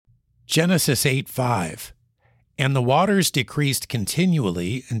Genesis 8:5. And the waters decreased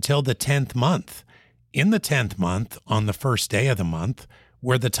continually until the 10th month. In the 10th month, on the first day of the month,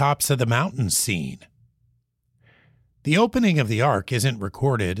 were the tops of the mountains seen. The opening of the ark isn't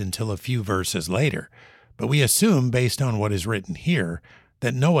recorded until a few verses later, but we assume, based on what is written here,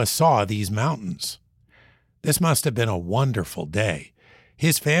 that Noah saw these mountains. This must have been a wonderful day.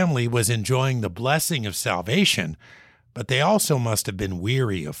 His family was enjoying the blessing of salvation, but they also must have been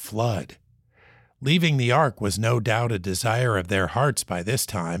weary of flood. Leaving the ark was no doubt a desire of their hearts by this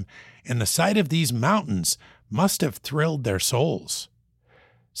time, and the sight of these mountains must have thrilled their souls.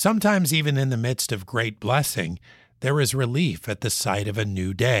 Sometimes even in the midst of great blessing, there is relief at the sight of a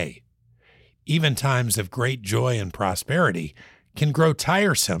new day. Even times of great joy and prosperity can grow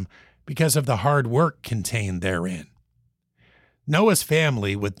tiresome because of the hard work contained therein. Noah's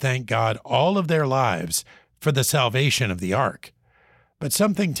family would thank God all of their lives for the salvation of the ark, but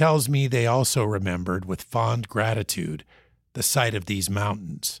something tells me they also remembered with fond gratitude the sight of these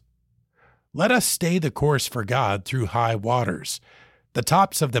mountains. Let us stay the course for God through high waters. The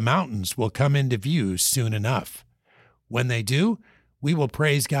tops of the mountains will come into view soon enough. When they do, we will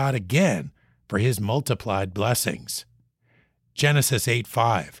praise God again for his multiplied blessings. Genesis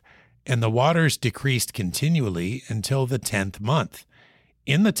 8:5. And the waters decreased continually until the 10th month.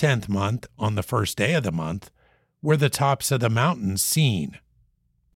 In the 10th month, on the first day of the month, were the tops of the mountains seen.